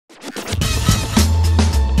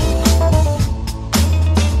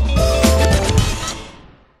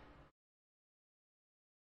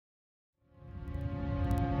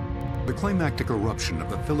climactic eruption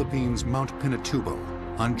of the Philippines' Mount Pinatubo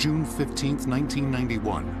on June 15,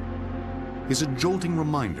 1991, is a jolting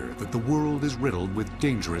reminder that the world is riddled with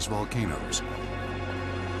dangerous volcanoes.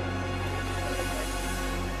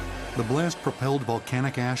 The blast propelled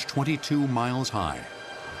volcanic ash 22 miles high.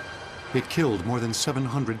 It killed more than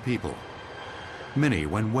 700 people, many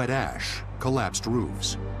when wet ash collapsed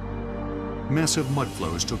roofs. Massive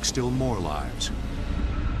mudflows took still more lives.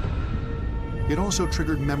 It also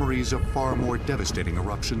triggered memories of far more devastating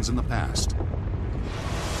eruptions in the past,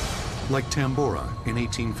 like Tambora in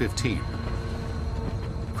 1815,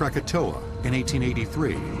 Krakatoa in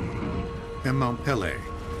 1883, and Mount Pelée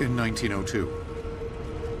in 1902.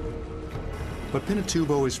 But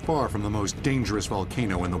Pinatubo is far from the most dangerous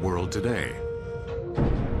volcano in the world today.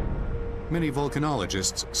 Many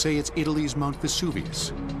volcanologists say it's Italy's Mount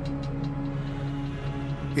Vesuvius.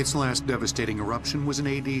 Its last devastating eruption was in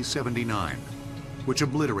AD 79, which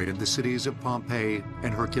obliterated the cities of Pompeii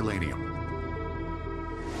and Herculaneum.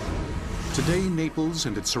 Today, Naples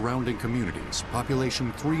and its surrounding communities,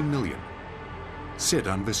 population 3 million, sit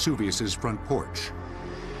on Vesuvius's front porch.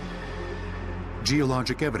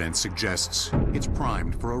 Geologic evidence suggests it's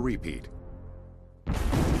primed for a repeat.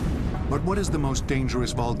 But what is the most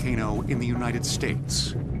dangerous volcano in the United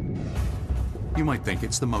States? You might think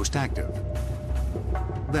it's the most active.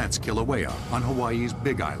 That's Kilauea on Hawaii's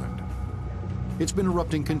Big Island. It's been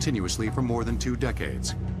erupting continuously for more than 2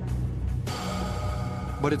 decades.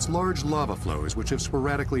 But its large lava flows, which have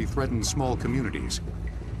sporadically threatened small communities,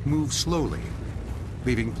 move slowly,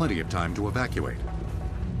 leaving plenty of time to evacuate.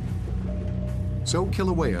 So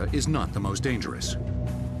Kilauea is not the most dangerous.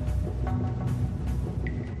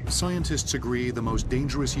 Scientists agree the most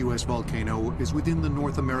dangerous U.S. volcano is within the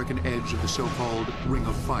North American edge of the so-called Ring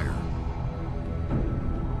of Fire,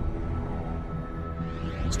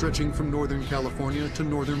 stretching from Northern California to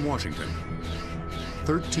Northern Washington.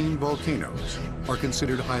 13 volcanoes are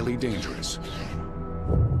considered highly dangerous.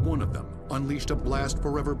 One of them unleashed a blast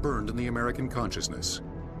forever burned in the American consciousness.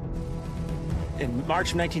 In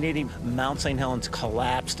March of 1980, Mount St. Helens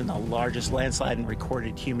collapsed in the largest landslide in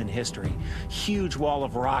recorded human history. Huge wall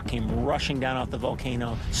of rock came rushing down off the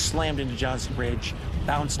volcano, slammed into Johnson Ridge,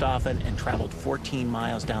 bounced off it, and traveled 14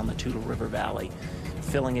 miles down the Toutle River Valley,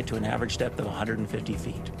 filling it to an average depth of 150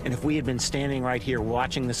 feet. And if we had been standing right here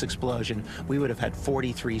watching this explosion, we would have had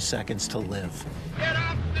 43 seconds to live. Get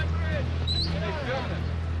off the bridge!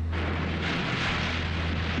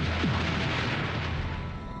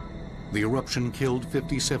 The eruption killed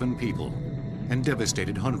 57 people and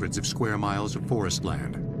devastated hundreds of square miles of forest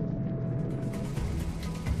land.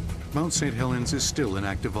 Mount St. Helens is still an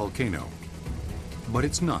active volcano, but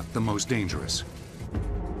it's not the most dangerous.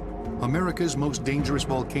 America's most dangerous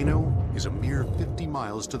volcano is a mere 50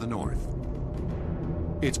 miles to the north.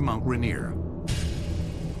 It's Mount Rainier,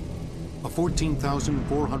 a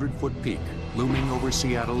 14,400-foot peak looming over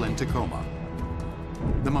Seattle and Tacoma,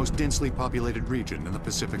 the most densely populated region in the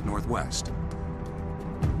Pacific Northwest.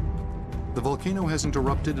 The volcano hasn't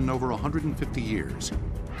erupted in over 150 years,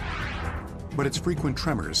 but its frequent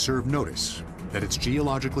tremors serve notice that it's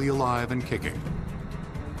geologically alive and kicking.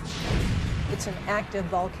 It's an active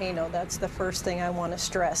volcano. That's the first thing I want to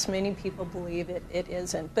stress. Many people believe it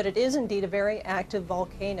isn't, but it is indeed a very active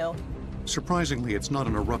volcano. Surprisingly, it's not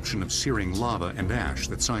an eruption of searing lava and ash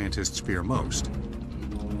that scientists fear most,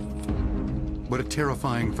 but a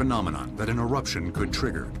terrifying phenomenon that an eruption could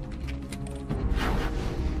trigger.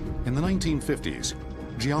 In the 1950s,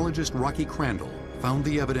 geologist Rocky Crandall found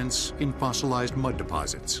the evidence in fossilized mud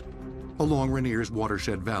deposits along Rainier's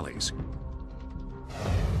watershed valleys.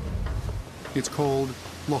 It's called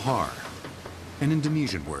lahar, an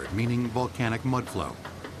Indonesian word meaning volcanic mudflow.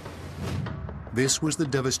 This was the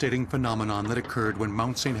devastating phenomenon that occurred when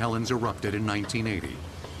Mount St. Helens erupted in 1980.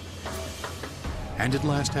 And it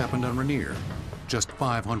last happened on Rainier just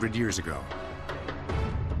 500 years ago.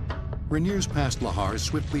 Rainier's past lahars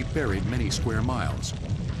swiftly buried many square miles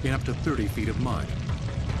in up to 30 feet of mud.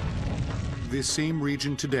 This same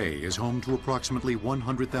region today is home to approximately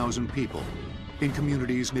 100,000 people in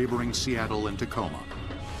communities neighboring Seattle and Tacoma.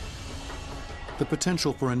 The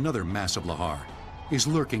potential for another massive lahar is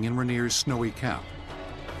lurking in Rainier's snowy cap.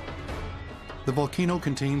 The volcano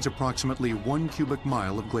contains approximately 1 cubic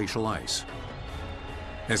mile of glacial ice,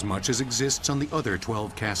 as much as exists on the other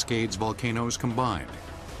 12 Cascades volcanoes combined.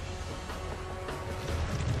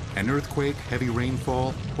 An earthquake, heavy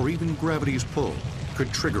rainfall, or even gravity's pull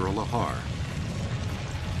could trigger a lahar.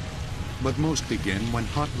 But most begin when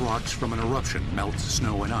hot rocks from an eruption melt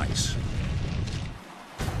snow and ice.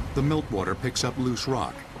 The meltwater picks up loose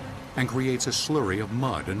rock and creates a slurry of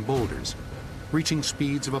mud and boulders, reaching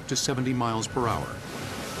speeds of up to 70 miles per hour.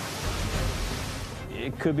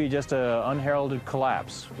 It could be just an unheralded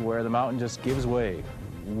collapse where the mountain just gives way.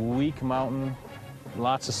 Weak mountain,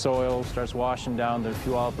 lots of soil, starts washing down the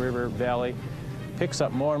Puyallup River Valley, picks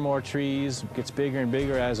up more and more trees, gets bigger and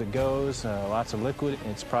bigger as it goes, lots of liquid.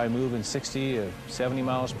 It's probably moving 60 to 70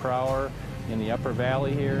 miles per hour in the upper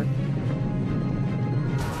valley here.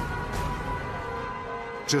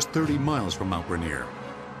 Just 30 miles from Mount Rainier,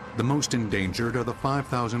 the most endangered are the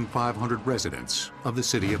 5,500 residents of the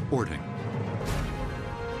city of Orting.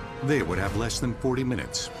 They would have less than 40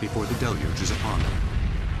 minutes before the deluge is upon them.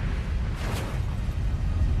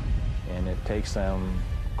 And it takes them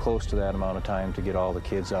close to that amount of time to get all the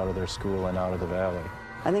kids out of their school and out of the valley.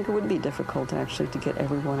 I think it would be difficult actually to get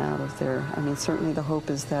everyone out of there. I mean, certainly the hope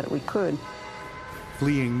is that we could.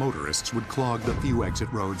 Fleeing motorists would clog the few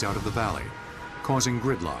exit roads out of the valley, causing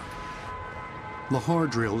gridlock. Lahar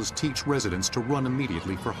drills teach residents to run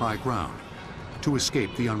immediately for high ground to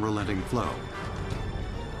escape the unrelenting flow.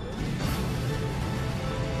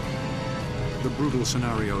 The brutal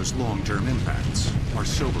scenario's long-term impacts are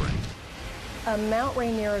sobering. A Mount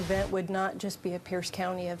Rainier event would not just be a Pierce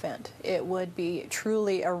County event. It would be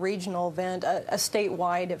truly a regional event, a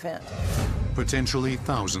statewide event. Potentially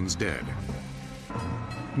thousands dead.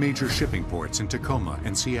 Major shipping ports in Tacoma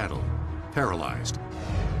and Seattle paralyzed.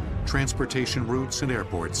 Transportation routes and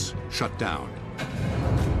airports shut down.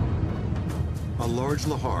 A large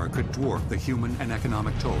lahar could dwarf the human and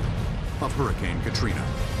economic toll of Hurricane Katrina.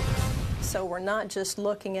 So we're not just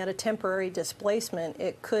looking at a temporary displacement,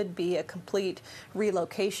 it could be a complete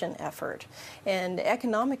relocation effort. And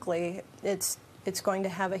economically, it's going to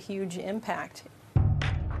have a huge impact.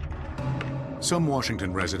 Some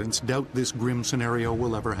Washington residents doubt this grim scenario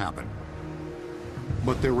will ever happen.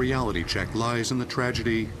 But their reality check lies in the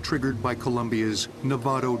tragedy triggered by Colombia's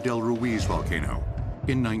Nevado del Ruiz volcano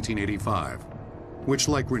in 1985, which,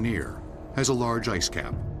 like Rainier, has a large ice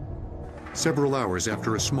cap. Several hours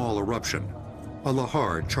after a small eruption, a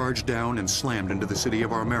lahar charged down and slammed into the city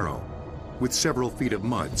of Armero with several feet of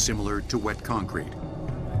mud similar to wet concrete.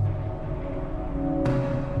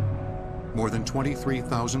 More than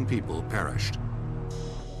 23,000 people perished.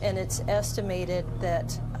 And it's estimated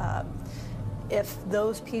that if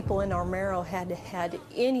those people in Armero had had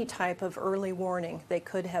any type of early warning, they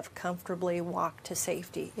could have comfortably walked to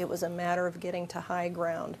safety. It was a matter of getting to high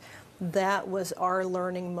ground. That was our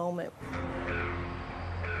learning moment.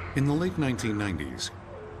 In the late 1990s,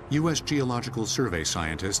 U.S. Geological Survey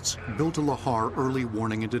scientists built a lahar early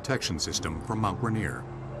warning and detection system for Mount Rainier.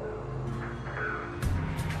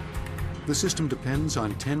 The system depends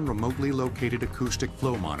on 10 remotely located acoustic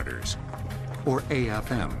flow monitors, or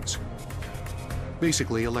AFMs.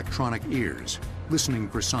 Basically electronic ears, listening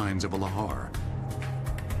for signs of a lahar.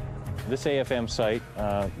 This AFM site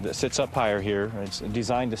that sits up higher here, it's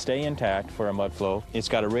designed to stay intact for a mud flow. It's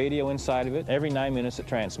got a radio inside of it. Every 9 minutes it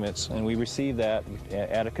transmits, and we receive that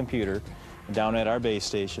at a computer down at our base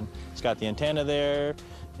station. It's got the antenna there,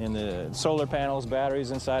 and the solar panels,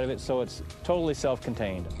 batteries inside of it, so it's totally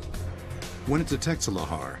self-contained. When it detects a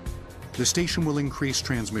lahar, the station will increase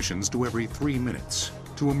transmissions to every 3 minutes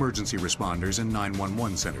to emergency responders and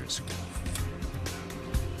 911 centers.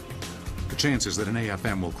 The chances that an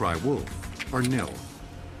AFM will cry wolf are nil.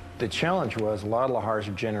 The challenge was a lot of lahars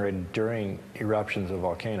are generated during eruptions of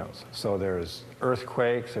volcanoes. So there's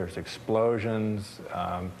earthquakes, there's explosions,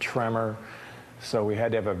 tremor. So we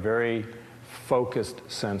had to have a very focused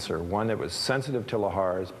sensor, one that was sensitive to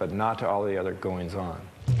lahars, but not to all the other goings-on.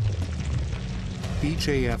 Each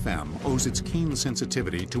AFM owes its keen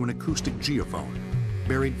sensitivity to an acoustic geophone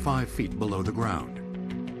buried 5 feet below the ground.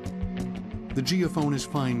 The geophone is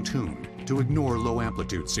fine-tuned to ignore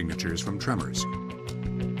low-amplitude signatures from tremors.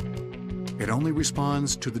 It only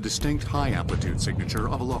responds to the distinct high-amplitude signature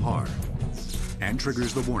of a lahar and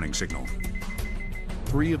triggers the warning signal.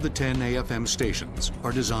 3 of the 10 AFM stations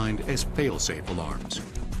are designed as fail-safe alarms.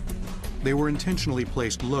 They were intentionally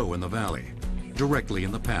placed low in the valley, directly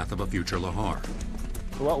in the path of a future lahar.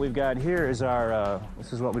 What we've got here is our,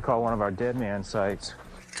 this is what we call one of our dead man sites.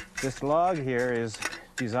 This log here is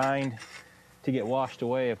designed to get washed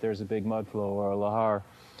away if there's a big mud flow or a lahar.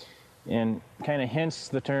 And kind of hence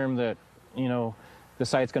the term that, you know, the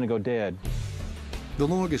site's going to go dead. The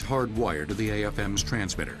log is hardwired to the AFM's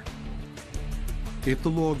transmitter. If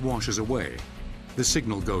the log washes away, the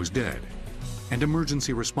signal goes dead, and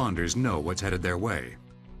emergency responders know what's headed their way.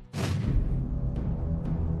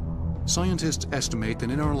 Scientists estimate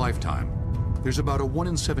that in our lifetime, there's about a 1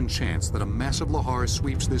 in 7 chance that a massive lahar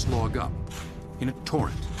sweeps this log up in a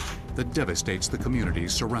torrent that devastates the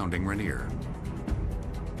communities surrounding Rainier.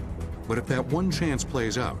 But if that one chance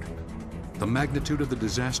plays out, the magnitude of the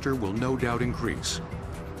disaster will no doubt increase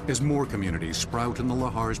as more communities sprout in the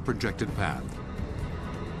Lahar's projected path.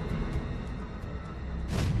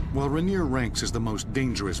 While Rainier ranks as the most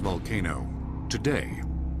dangerous volcano today,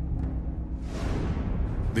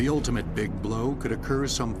 the ultimate big blow could occur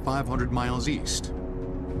some 500 miles east,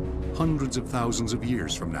 hundreds of thousands of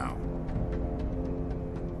years from now.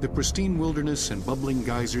 The pristine wilderness and bubbling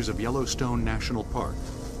geysers of Yellowstone National Park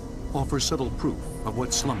offer subtle proof of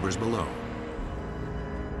what slumbers below.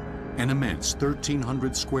 An immense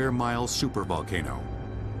 1,300 square mile supervolcano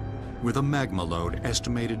with a magma load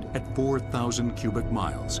estimated at 4,000 cubic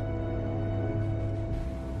miles.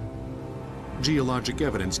 Geologic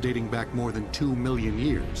evidence dating back more than 2 million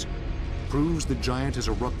years proves the giant has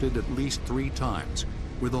erupted at least 3 times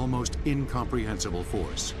with almost incomprehensible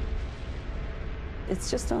force. It's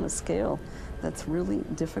just on a scale that's really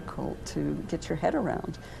difficult to get your head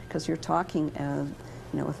around, because you're talking,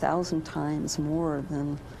 1,000 times more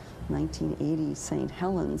than 1980 St.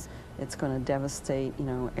 Helens. It's going to devastate,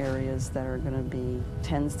 areas that are going to be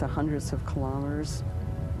tens to hundreds of kilometers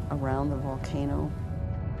around the volcano.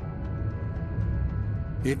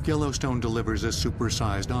 If Yellowstone delivers a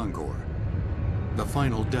supersized encore, the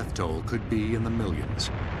final death toll could be in the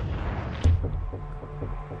millions.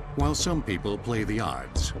 While some people play the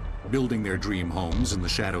odds, building their dream homes in the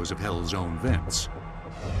shadows of hell's own vents,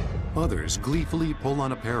 others gleefully pull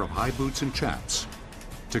on a pair of high boots and chaps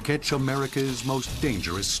to catch America's most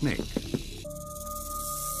dangerous snake.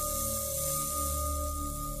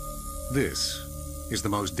 This is the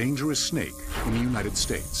most dangerous snake in the United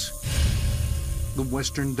States, the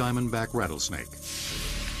western diamondback rattlesnake.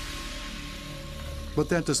 But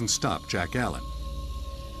that doesn't stop Jack Allen.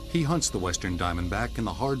 He hunts the western diamondback in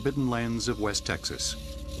the hard-bitten lands of West Texas.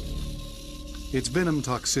 Its venom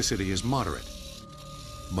toxicity is moderate,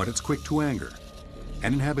 but it's quick to anger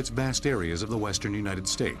and inhabits vast areas of the western United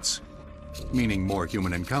States, meaning more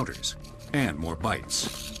human encounters and more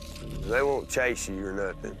bites. They won't chase you or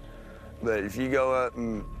nothing, but if you go up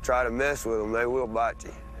and try to mess with them, they will bite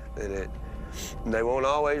you. And they won't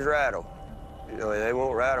always rattle. They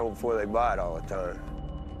won't rattle before they bite all the time.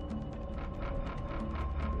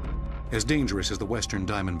 As dangerous as the western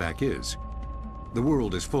diamondback is, the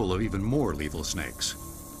world is full of even more lethal snakes.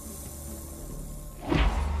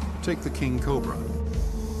 Take the king cobra.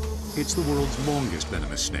 It's the world's longest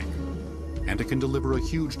venomous snake, and it can deliver a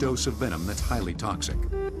huge dose of venom that's highly toxic,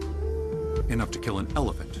 enough to kill an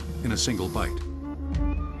elephant in a single bite.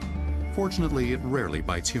 Fortunately, it rarely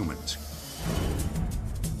bites humans.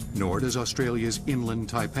 Nor does Australia's inland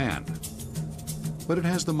taipan. But it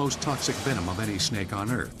has the most toxic venom of any snake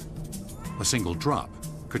on Earth. A single drop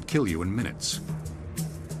could kill you in minutes.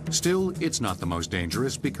 Still, it's not the most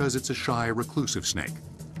dangerous because it's a shy, reclusive snake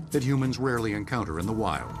that humans rarely encounter in the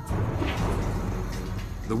wild.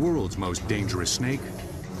 The world's most dangerous snake,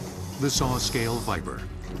 the saw-scale viper.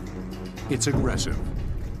 It's aggressive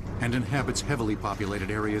and inhabits heavily populated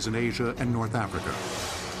areas in Asia and North Africa,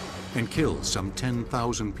 and kills some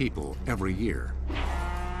 10,000 people every year.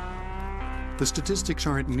 The statistics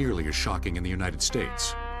aren't nearly as shocking in the United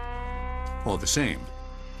States. All the same,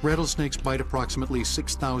 rattlesnakes bite approximately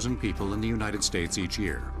 6,000 people in the United States each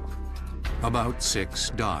year. About 6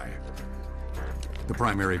 die. The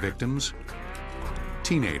primary victims?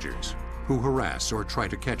 Teenagers who harass or try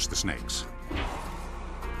to catch the snakes.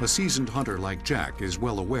 A seasoned hunter like Jack is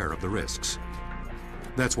well aware of the risks.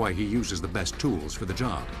 That's why he uses the best tools for the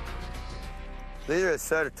job. These are a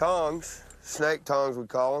set of tongs, snake tongs we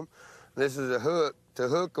call them. This is a hook to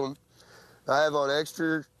hook them. I have on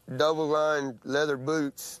extra double-lined leather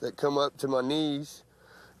boots that come up to my knees.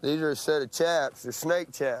 These are a set of chaps. They're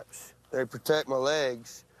snake chaps. They protect my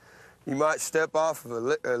legs. You might step off of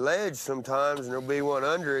a ledge sometimes, and there'll be one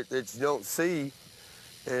under it that you don't see,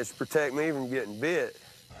 and it's to protect me from getting bit.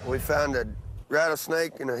 We found a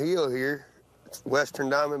rattlesnake in a heel here. It's a western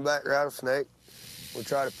diamondback rattlesnake. We'll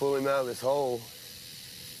try to pull him out of this hole.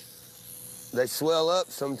 They swell up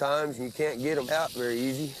sometimes, and you can't get them out very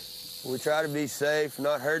easy. We try to be safe,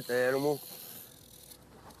 not hurt the animal.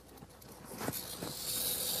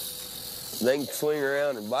 They can swing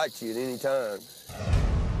around and bite you at any time.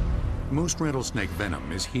 Most rattlesnake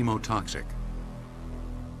venom is hemotoxic.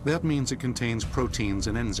 That means it contains proteins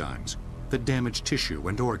and enzymes that damage tissue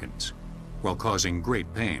and organs while causing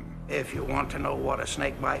great pain. If you want to know what a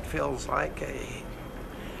snake bite feels like,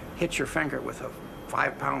 hit your finger with a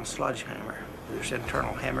 5-pound sledgehammer. There's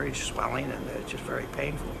internal hemorrhage, swelling, and it's just very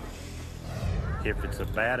painful. If it's a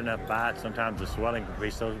bad enough bite, sometimes the swelling can be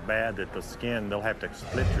so bad that the skin, they'll have to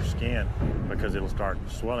split your skin because it'll start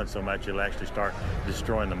swelling so much it'll actually start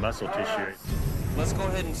destroying the muscle tissue. Let's go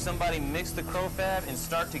ahead and somebody mix the crow fab and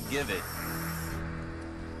start to give it.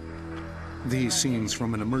 These scenes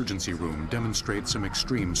from an emergency room demonstrate some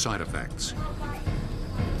extreme side effects,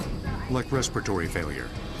 like respiratory failure,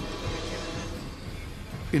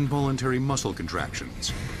 involuntary muscle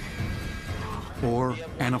contractions, or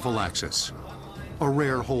anaphylaxis, a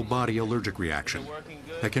rare whole-body allergic reaction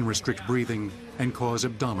that can restrict breathing and cause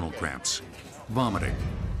abdominal cramps, vomiting,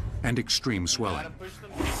 and extreme swelling.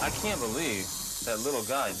 I can't believe that little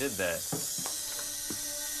guy did that.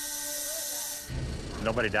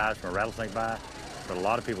 Nobody dies from a rattlesnake bite, but a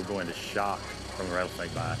lot of people go into shock from a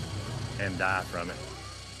rattlesnake bite and die from it.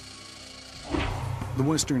 The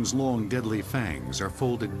Western's long, deadly fangs are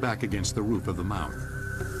folded back against the roof of the mouth.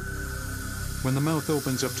 When the mouth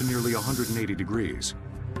opens up to nearly 180 degrees,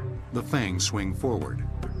 the fangs swing forward.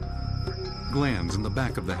 Glands in the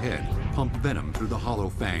back of the head pump venom through the hollow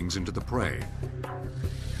fangs into the prey.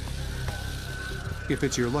 If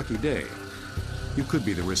it's your lucky day, you could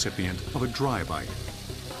be the recipient of a dry bite.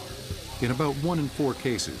 In about 1 in 4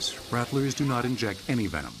 cases, rattlers do not inject any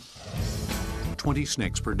venom. 20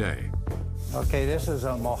 snakes per day. Okay, this is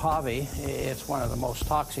a Mojave. It's one of the most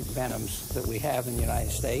toxic venoms that we have in the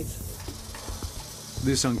United States.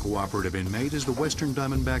 This uncooperative inmate is the Western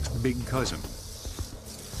diamondback's big cousin,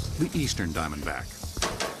 the Eastern diamondback.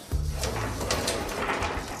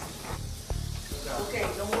 Okay,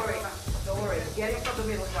 don't worry. Don't worry. Get it from the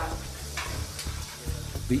middle class.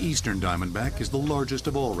 The Eastern diamondback is the largest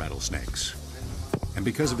of all rattlesnakes, and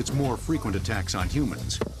because of its more frequent attacks on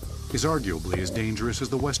humans, is arguably as dangerous as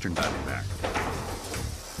the Western diamondback.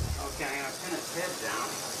 Okay, I'm gonna pin its head down.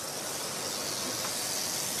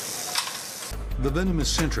 The venom is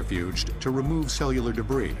centrifuged to remove cellular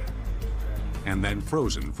debris and then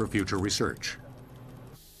frozen for future research.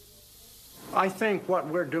 I think what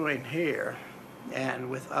we're doing here and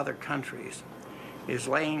with other countries is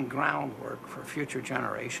laying groundwork for future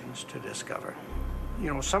generations to discover.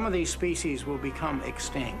 You know, some of these species will become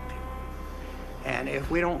extinct, and if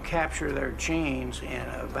we don't capture their genes in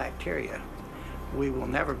a bacteria, we will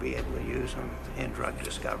never be able to use them in drug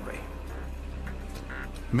discovery.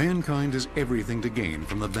 Mankind has everything to gain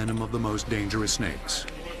from the venom of the most dangerous snakes.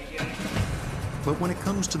 But when it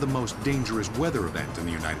comes to the most dangerous weather event in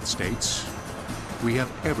the United States, we have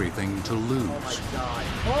everything to lose. Oh my God.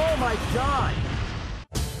 Oh my God!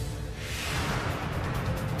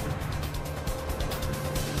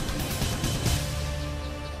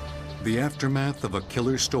 The aftermath of a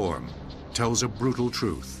killer storm tells a brutal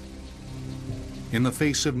truth. In the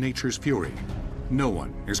face of nature's fury, no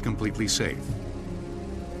one is completely safe.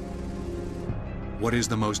 What is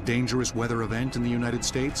the most dangerous weather event in the United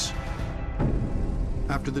States?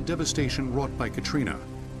 After the devastation wrought by Katrina,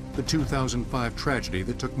 the 2005 tragedy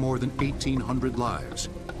that took more than 1,800 lives,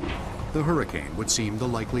 the hurricane would seem the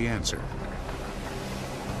likely answer.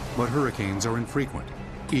 But hurricanes are infrequent,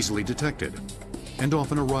 easily detected, and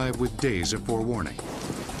often arrive with days of forewarning.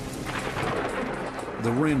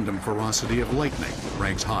 The random ferocity of lightning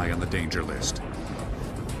ranks high on the danger list.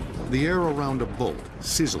 The air around a bolt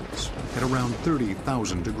sizzles at around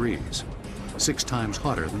 30,000 degrees, 6 times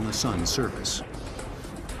hotter than the sun's surface.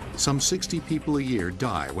 Some 60 people a year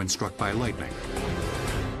die when struck by lightning.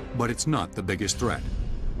 But it's not the biggest threat.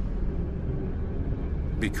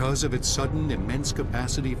 Because of its sudden, immense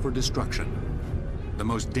capacity for destruction, the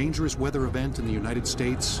most dangerous weather event in the United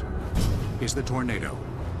States is the tornado.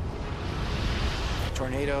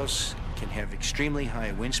 Tornadoes can have extremely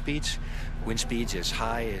high wind speeds as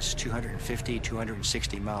high as 250,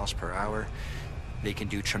 260 miles per hour. They can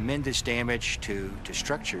do tremendous damage to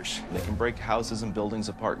structures. They can break houses and buildings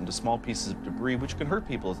apart into small pieces of debris, which can hurt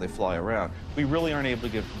people as they fly around. We really aren't able to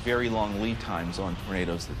give very long lead times on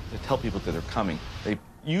tornadoes that tell people that they're coming. They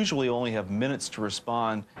usually only have minutes to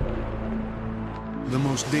respond. The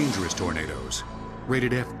most dangerous tornadoes,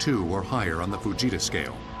 rated F2 or higher on the Fujita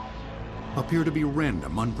scale, appear to be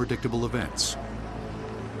random, unpredictable events,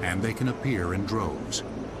 and they can appear in droves.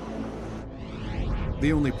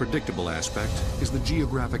 The only predictable aspect is the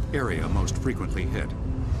geographic area most frequently hit.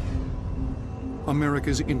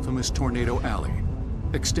 America's infamous Tornado Alley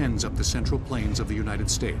extends up the central plains of the United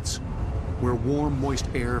States, where warm, moist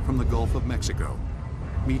air from the Gulf of Mexico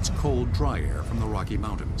meets cold, dry air from the Rocky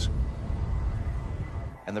Mountains.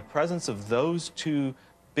 And the presence of those two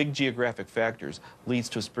big geographic factors leads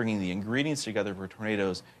to us bringing the ingredients together for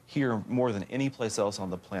tornadoes here more than any place else on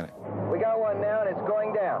the planet. We got one now, and it's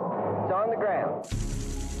going down. It's on the ground.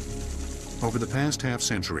 Over the past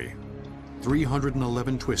half-century,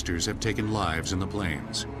 311 twisters have taken lives in the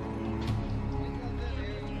plains.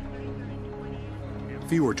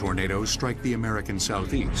 Fewer tornadoes strike the American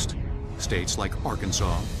Southeast, states like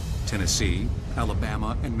Arkansas, Tennessee,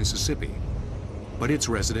 Alabama, and Mississippi. But its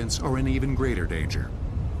residents are in even greater danger.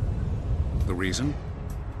 The reason?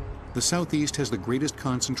 The Southeast has the greatest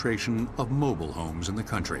concentration of mobile homes in the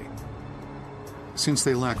country. Since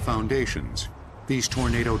they lack foundations, these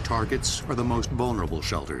tornado targets are the most vulnerable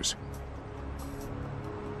shelters.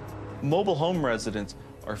 Mobile home residents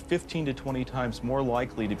are 15 to 20 times more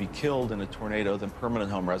likely to be killed in a tornado than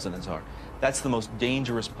permanent home residents are. That's the most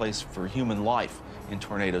dangerous place for human life in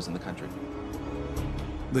tornadoes in the country.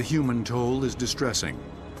 The human toll is distressing,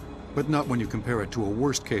 but not when you compare it to a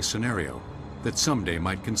worst-case scenario that someday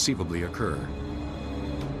might conceivably occur.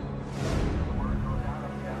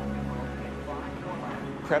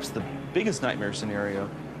 Perhaps the biggest nightmare scenario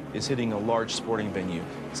is hitting a large sporting venue,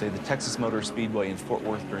 say the Texas Motor Speedway in Fort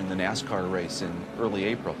Worth during the NASCAR race in early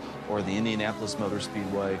April, or the Indianapolis Motor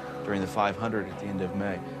Speedway during the 500 at the end of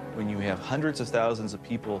May, when you have hundreds of thousands of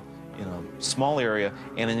people in a small area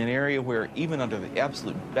and in an area where even under the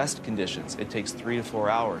absolute best conditions, it takes 3 to 4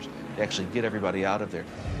 hours to actually get everybody out of there.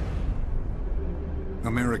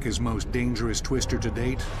 America's most dangerous twister to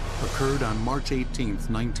date occurred on March 18,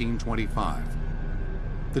 1925.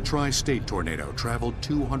 The tri-state tornado traveled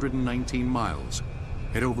 219 miles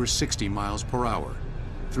at over 60 miles per hour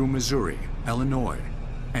through Missouri, Illinois,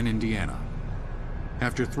 and Indiana.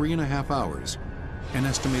 After 3.5 hours, an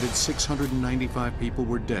estimated 695 people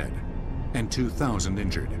were dead and 2,000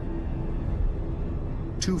 injured.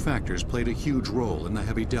 Two factors played a huge role in the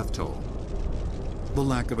heavy death toll: the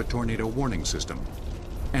lack of a tornado warning system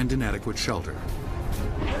and inadequate shelter.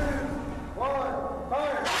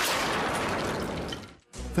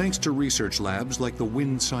 Thanks to research labs like the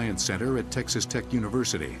Wind Science Center at Texas Tech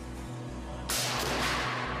University,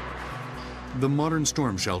 the modern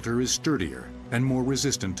storm shelter is sturdier and more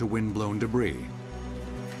resistant to wind-blown debris.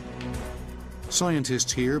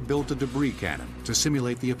 Scientists here built a debris cannon to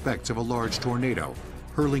simulate the effects of a large tornado,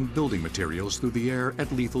 hurling building materials through the air at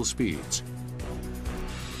lethal speeds.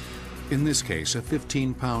 In this case, a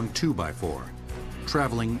 15-pound 2x4,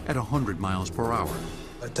 traveling at 100 miles per hour.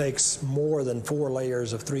 It takes more than 4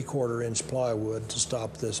 layers of 3/4-inch plywood to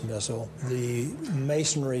stop this missile. The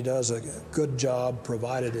masonry does a good job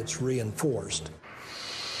provided it's reinforced.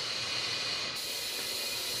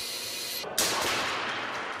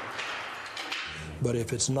 But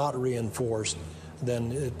if it's not reinforced,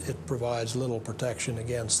 then it provides little protection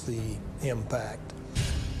against the impact.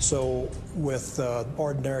 So with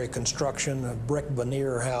ordinary construction, a brick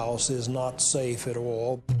veneer house is not safe at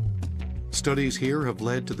all. Studies here have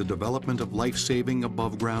led to the development of life-saving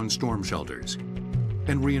above-ground storm shelters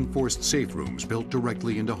and reinforced safe rooms built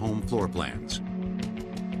directly into home floor plans.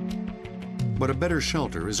 But a better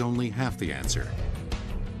shelter is only half the answer.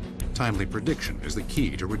 Timely prediction is the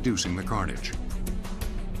key to reducing the carnage.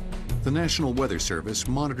 The National Weather Service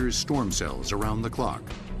monitors storm cells around the clock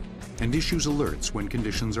and issues alerts when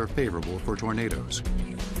conditions are favorable for tornadoes.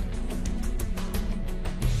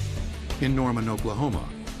 In Norman, Oklahoma,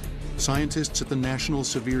 scientists at the National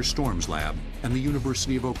Severe Storms Lab and the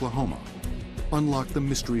University of Oklahoma unlocked the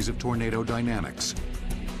mysteries of tornado dynamics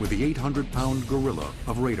with the 800-pound gorilla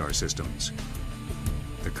of radar systems,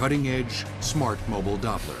 the cutting-edge Smart Mobile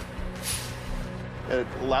Doppler. It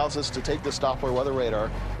allows us to take this Doppler weather radar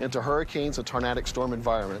into hurricanes and tornadic storm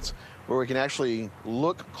environments where we can actually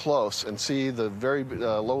look close and see the very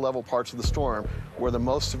low-level parts of the storm where the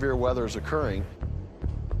most severe weather is occurring.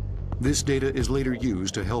 This data is later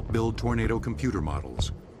used to help build tornado computer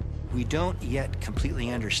models. We don't yet completely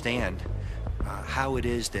understand how it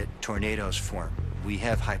is that tornadoes form. We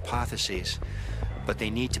have hypotheses, but they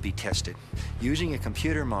need to be tested. Using a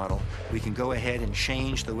computer model, we can go ahead and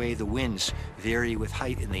change the way the winds vary with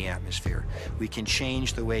height in the atmosphere. We can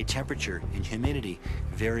change the way temperature and humidity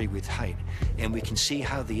vary with height. And we can see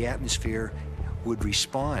how the atmosphere would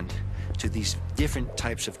respond to these different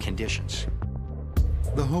types of conditions.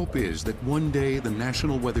 The hope is that one day the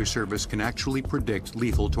National Weather Service can actually predict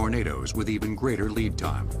lethal tornadoes with even greater lead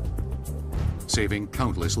time, saving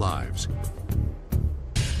countless lives.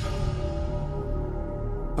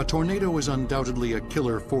 A tornado is undoubtedly a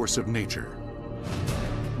killer force of nature.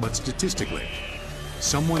 But statistically,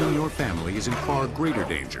 someone in your family is in far greater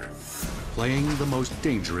danger, playing the most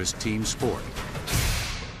dangerous team sport.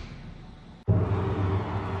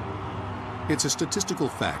 It's a statistical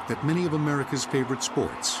fact that many of America's favorite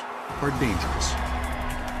sports are dangerous.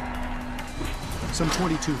 Some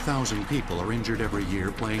 22,000 people are injured every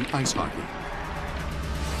year playing ice hockey.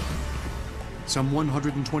 Some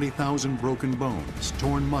 120,000 broken bones,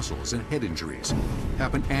 torn muscles, and head injuries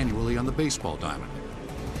happen annually on the baseball diamond.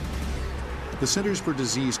 The Centers for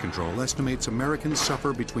Disease Control estimates Americans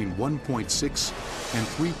suffer between 1.6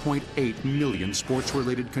 and 3.8 million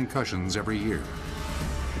sports-related concussions every year.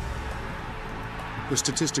 The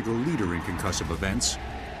statistical leader in concussive events,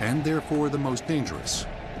 and therefore the most dangerous,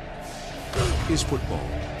 is football.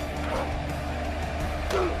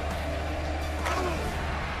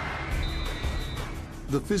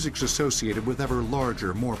 The physics associated with ever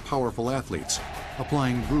larger, more powerful athletes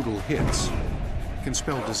applying brutal hits can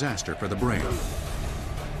spell disaster for the brain.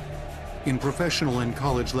 In professional and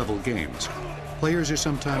college-level games, players are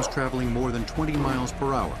sometimes traveling more than 20 miles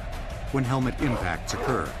per hour when helmet impacts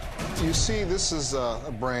occur. You see, this is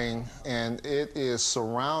a brain, and it is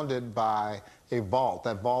surrounded by a vault.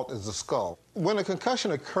 That vault is the skull. When a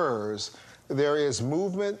concussion occurs, there is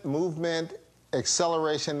movement,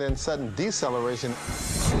 acceleration, then sudden deceleration.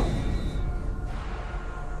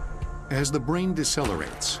 As the brain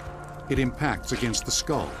decelerates, it impacts against the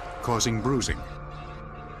skull, causing bruising.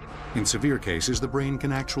 In severe cases, the brain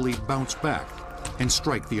can actually bounce back and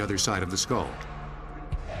strike the other side of the skull.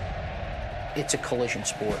 It's a collision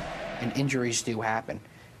sport, and injuries do happen.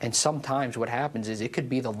 And sometimes what happens is it could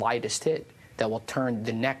be the lightest hit that will turn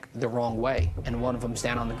the neck the wrong way, and one of them's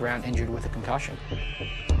down on the ground injured with a concussion.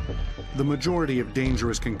 The majority of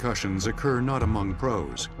dangerous concussions occur not among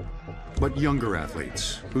pros, but younger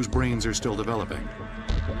athletes whose brains are still developing.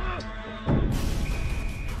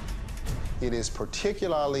 It is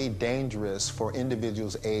particularly dangerous for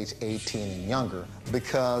individuals aged 18 and younger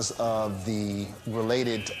because of the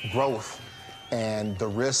related growth and the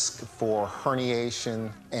risk for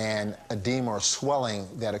herniation and edema or swelling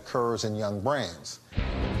that occurs in young brains.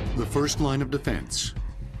 The first line of defense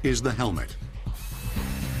is the helmet.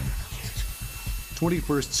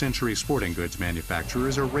 21st century sporting goods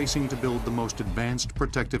manufacturers are racing to build the most advanced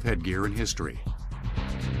protective headgear in history.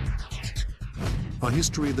 A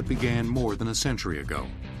history that began more than a century ago.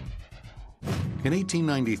 In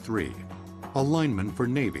 1893, a lineman for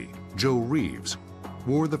Navy, Joe Reeves,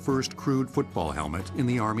 wore the first crude football helmet in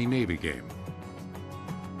the Army-Navy game,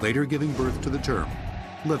 later giving birth to the term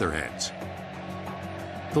leatherheads.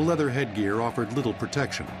 The leather headgear offered little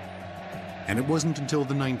protection, and it wasn't until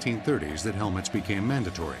the 1930s that helmets became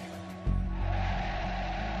mandatory.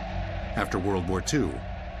 After World War II,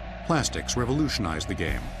 plastics revolutionized the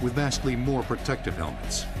game with vastly more protective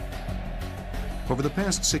helmets. Over the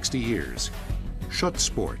past 60 years, Schutt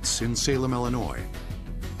Sports in Salem, Illinois,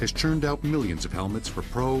 has churned out millions of helmets for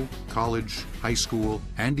pro, college, high school,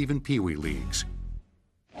 and even peewee leagues.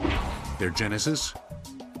 Their genesis?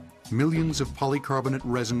 Millions of polycarbonate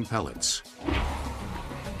resin pellets.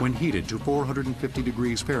 When heated to 450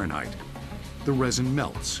 degrees Fahrenheit, the resin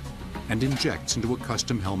melts and injects into a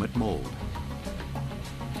custom helmet mold.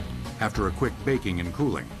 After a quick baking and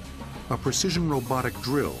cooling, a precision robotic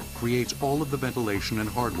drill creates all of the ventilation and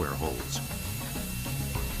hardware holes.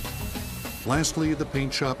 Lastly, the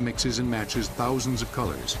paint shop mixes and matches thousands of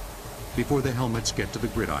colors before the helmets get to the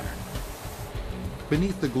gridiron.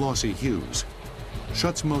 Beneath the glossy hues,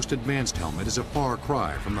 Schutt's most advanced helmet is a far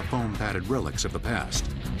cry from the foam-padded relics of the past.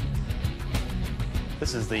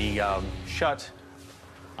 This is the Schutt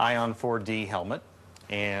Ion 4D helmet,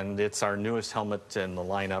 and it's our newest helmet in the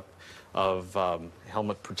lineup of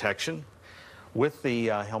helmet protection. With the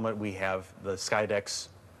helmet, we have the Skydex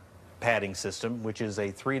padding system, which is a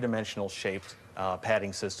three-dimensional shaped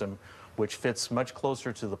padding system which fits much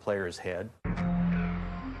closer to the player's head.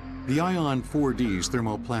 The Ion 4D's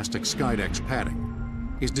thermoplastic Skydex padding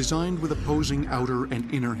is designed with opposing outer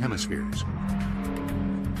and inner hemispheres.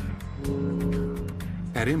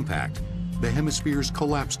 At impact, the hemispheres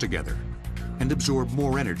collapse together and absorb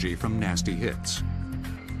more energy from nasty hits.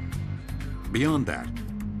 Beyond that,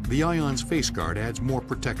 the Ion's face guard adds more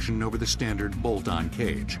protection over the standard bolt-on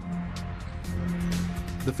cage.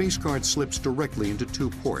 The face guard slips directly into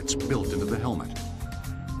two ports built into the helmet.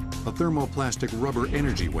 A thermoplastic rubber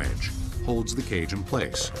energy wedge holds the cage in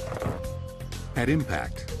place. At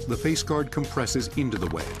impact, the face guard compresses into the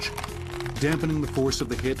wedge, dampening the force of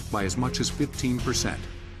the hit by as much as 15%.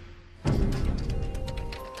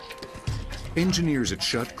 Engineers at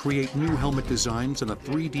Schutt create new helmet designs and a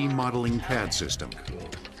 3D modeling pad system.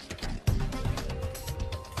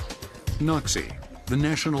 NOCSE, the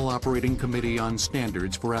National Operating Committee on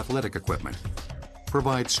Standards for Athletic Equipment,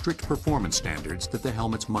 provides strict performance standards that the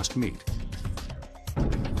helmets must meet.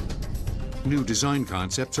 New design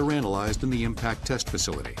concepts are analyzed in the impact test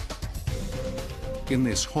facility. In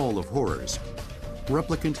this hall of horrors,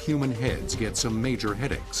 replicant human heads get some major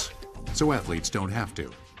headaches, so athletes don't have to.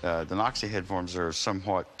 The Noxie headforms are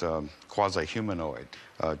somewhat quasi-humanoid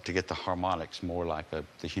to get the harmonics more like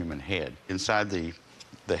the human head. Inside the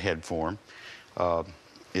headform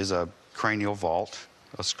is a cranial vault,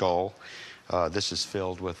 a skull. This is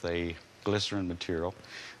filled with a glycerin material,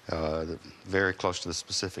 very close to the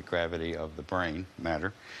specific gravity of the brain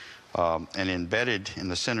matter. And embedded in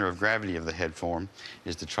the center of gravity of the headform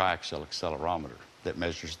is the triaxial accelerometer that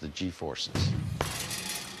measures the g-forces.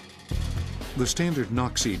 The standard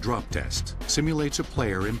Noxie drop test simulates a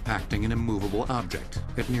player impacting an immovable object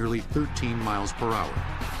at nearly 13 miles per hour.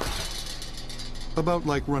 About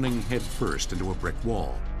like running headfirst into a brick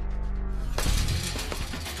wall.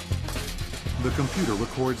 The computer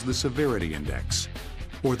records the severity index,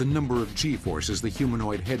 or the number of g-forces the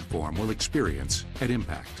humanoid headform will experience at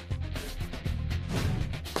impact.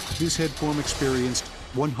 This headform experienced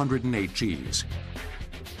 108 Gs.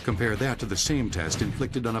 Compare that to the same test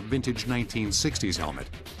inflicted on a vintage 1960s helmet,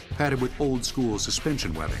 padded with old-school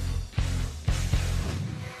suspension webbing.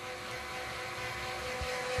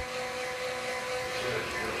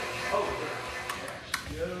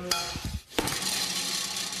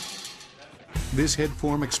 This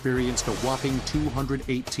headform experienced a whopping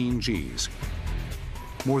 218 Gs,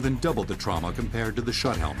 more than double the trauma compared to the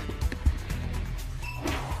Schutt helmet.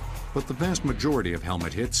 But the vast majority of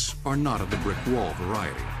helmet hits are not of the brick wall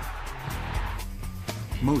variety.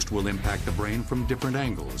 Most will impact the brain from different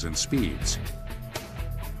angles and speeds.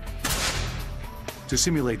 To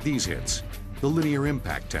simulate these hits, the linear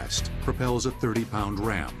impact test propels a 30-pound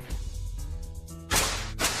ram.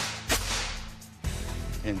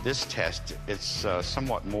 In this test, it's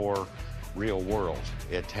somewhat more real world.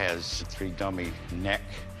 It has a 3-dummy neck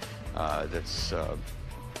that's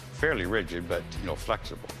fairly rigid, but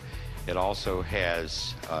flexible. It also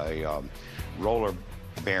has a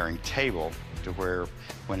roller-bearing table to where,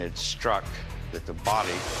 when it's struck, that the body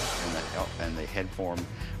and the headform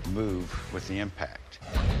move with the impact.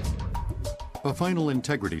 A final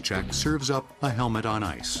integrity check serves up a helmet on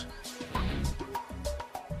ice.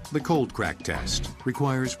 The cold crack test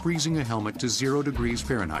requires freezing a helmet to 0 degrees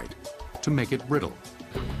Fahrenheit to make it brittle,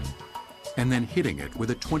 and then hitting it with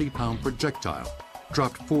a 20-pound projectile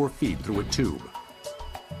dropped 4 feet through a tube.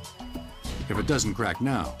 If it doesn't crack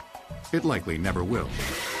now, it likely never will.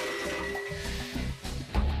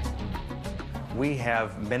 We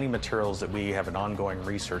have many materials that we have an ongoing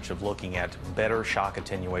research of looking at better shock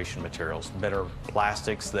attenuation materials, better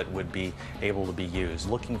plastics that would be able to be used,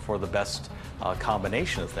 looking for the best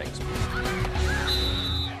combination of things.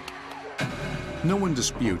 No one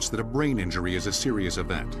disputes that a brain injury is a serious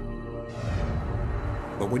event.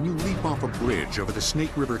 But when you leap off a bridge over the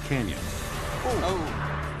Snake River Canyon,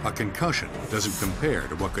 a concussion doesn't compare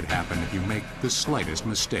to what could happen if you make the slightest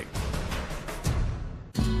mistake.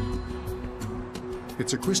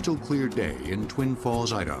 It's a crystal clear day in Twin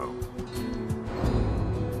Falls, Idaho.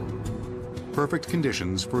 Perfect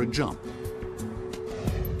conditions for a jump.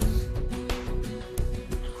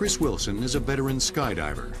 Chris Wilson is a veteran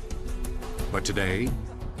skydiver. But today,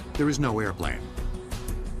 there is no airplane.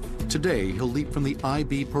 Today, he'll leap from the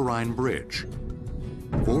I.B. Perrine Bridge,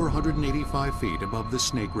 485 feet above the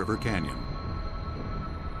Snake River Canyon.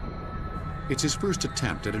 It's his first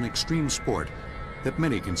attempt at an extreme sport that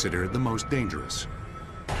many consider the most dangerous.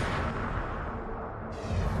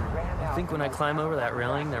 I think when I climb over that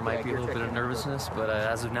railing, there might be a little bit of nervousness, but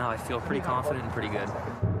as of now, I feel pretty confident and pretty good.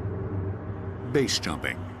 Base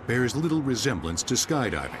jumping bears little resemblance to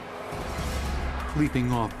skydiving.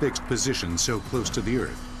 Leaping off fixed positions so close to the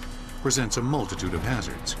earth presents a multitude of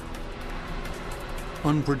hazards.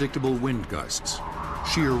 Unpredictable wind gusts,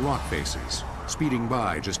 sheer rock faces, speeding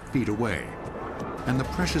by just feet away, and the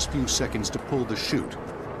precious few seconds to pull the chute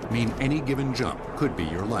mean any given jump could be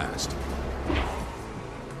your last.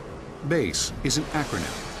 BASE is an acronym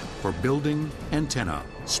for Building, Antenna,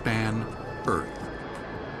 Span, Earth.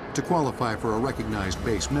 To qualify for a recognized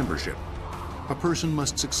BASE membership, a person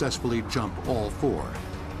must successfully jump all 4.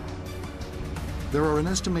 There are an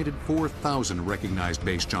estimated 4,000 recognized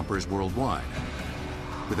base jumpers worldwide,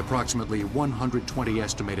 with approximately 120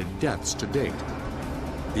 estimated deaths to date.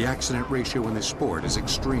 The accident ratio in this sport is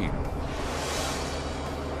extreme.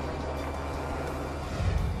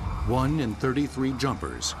 1 in 33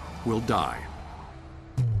 jumpers will die.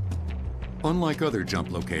 Unlike other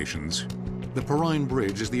jump locations, the Perrine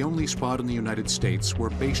Bridge is the only spot in the United States where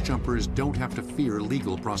base jumpers don't have to fear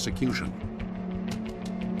legal prosecution.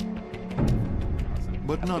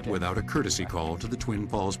 But not without a courtesy call to the Twin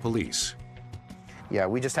Falls Police. Yeah,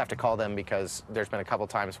 we just have to call them because there's been a couple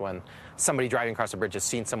times when somebody driving across the bridge has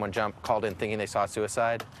seen someone jump, called in thinking they saw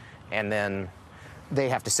suicide, and then they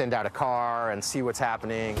have to send out a car and see what's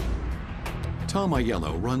happening. Tom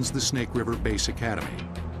Aiello runs the Snake River Base Academy.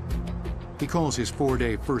 He calls his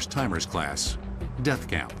 4-day first-timers class Death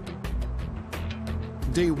Camp.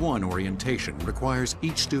 Day 1 orientation requires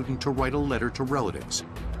each student to write a letter to relatives,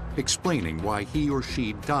 explaining why he or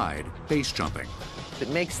she died base jumping. It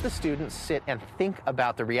makes the students sit and think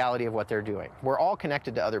about the reality of what they're doing. We're all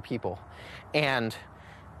connected to other people, and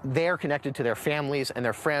they're connected to their families and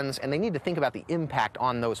their friends, and they need to think about the impact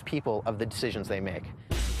on those people of the decisions they make.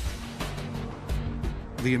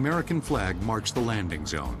 The American flag marks the landing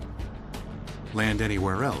zone. Land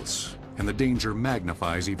anywhere else, and the danger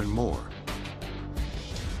magnifies even more.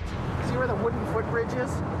 See where the wooden footbridge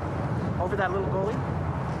is? Over that little gully?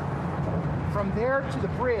 From there to the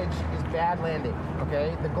bridge is bad landing,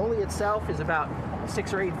 okay? The gully itself is about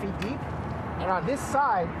 6 or 8 feet deep, and on this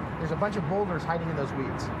side, there's a bunch of boulders hiding in those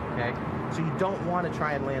weeds, okay? So you don't want to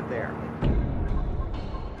try and land there.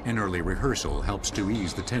 An early rehearsal helps to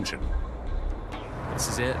ease the tension. This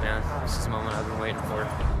is it, man. This is the moment I've been waiting for.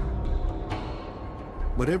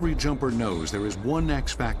 But every jumper knows there is one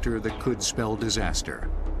X factor that could spell disaster: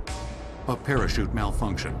 a parachute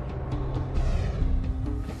malfunction.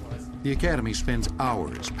 The Academy spends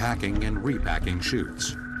hours packing and repacking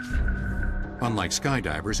chutes. Unlike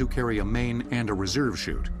skydivers who carry a main and a reserve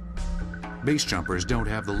chute, base jumpers don't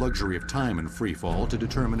have the luxury of time in free fall to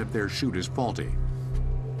determine if their chute is faulty.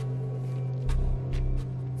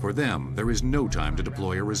 For them, there is no time to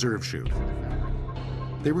deploy a reserve chute.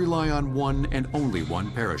 They rely on one and only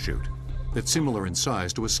one parachute that's similar in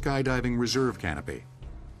size to a skydiving reserve canopy.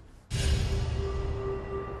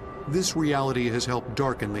 This reality has helped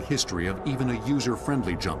darken the history of even a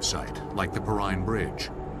user-friendly jump site like the Perrine Bridge.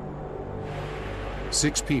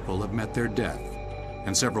 6 people have met their death,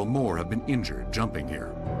 and several more have been injured jumping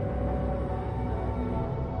here.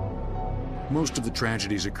 Most of the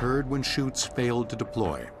tragedies occurred when chutes failed to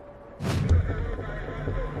deploy.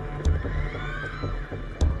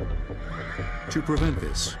 To prevent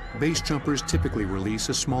this, base jumpers typically release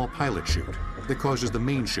a small pilot chute that causes the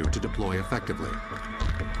main chute to deploy effectively.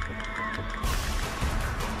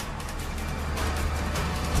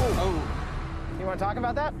 Oh, you want to talk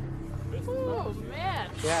about that? Oh, man.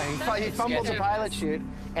 Yeah, he fumbled the pilot chute,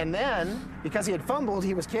 and then, because he had fumbled,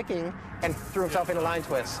 he was kicking and threw himself into line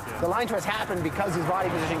twists. The line twist happened because his body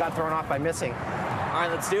position got thrown off by missing. All right,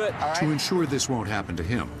 let's do it. All right. To ensure this won't happen to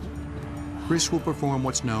him, Chris will perform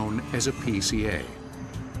what's known as a PCA,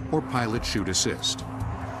 or pilot chute assist.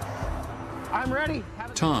 I'm ready.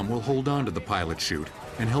 Tom will hold on to the pilot chute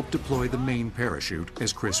and help deploy the main parachute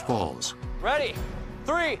as Chris falls. Ready?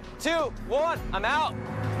 3, 2, 1, I'm out.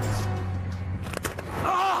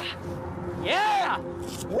 Ah! Yeah!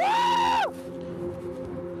 Woo!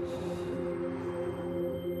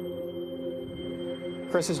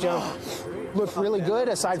 Chris's jump looked really good,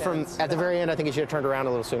 aside from at the very end, I think he should have turned around a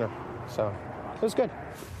little sooner. So it was good.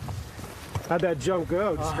 How'd that jump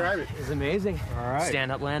go? Describe it. It was amazing. All right.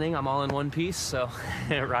 Stand-up landing, I'm all in one piece, so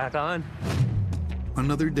rock on.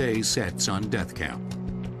 Another day sets on Death Camp.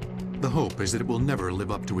 The hope is that it will never live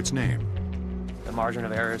up to its name. The margin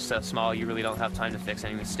of error is so small, you really don't have time to fix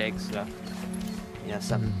any mistakes. So, yeah,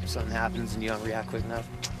 something happens and you don't react quick enough.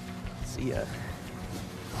 See ya.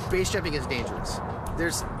 Base jumping is dangerous.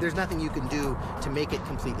 There's nothing you can do to make it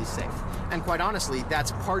completely safe. And quite honestly,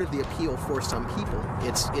 that's part of the appeal for some people.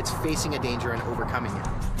 It's facing a danger and overcoming it.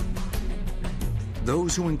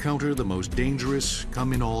 Those who encounter the most dangerous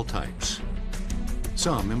come in all types.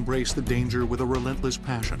 Some embrace the danger with a relentless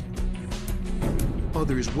passion.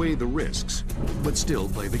 Others weigh the risks, but still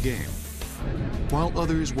play the game. While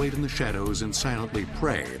others wait in the shadows and silently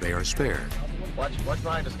pray they are spared. Watch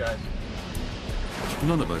behind us, guys.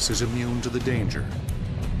 None of us is immune to the danger.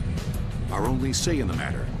 Our only say in the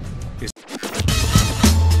matter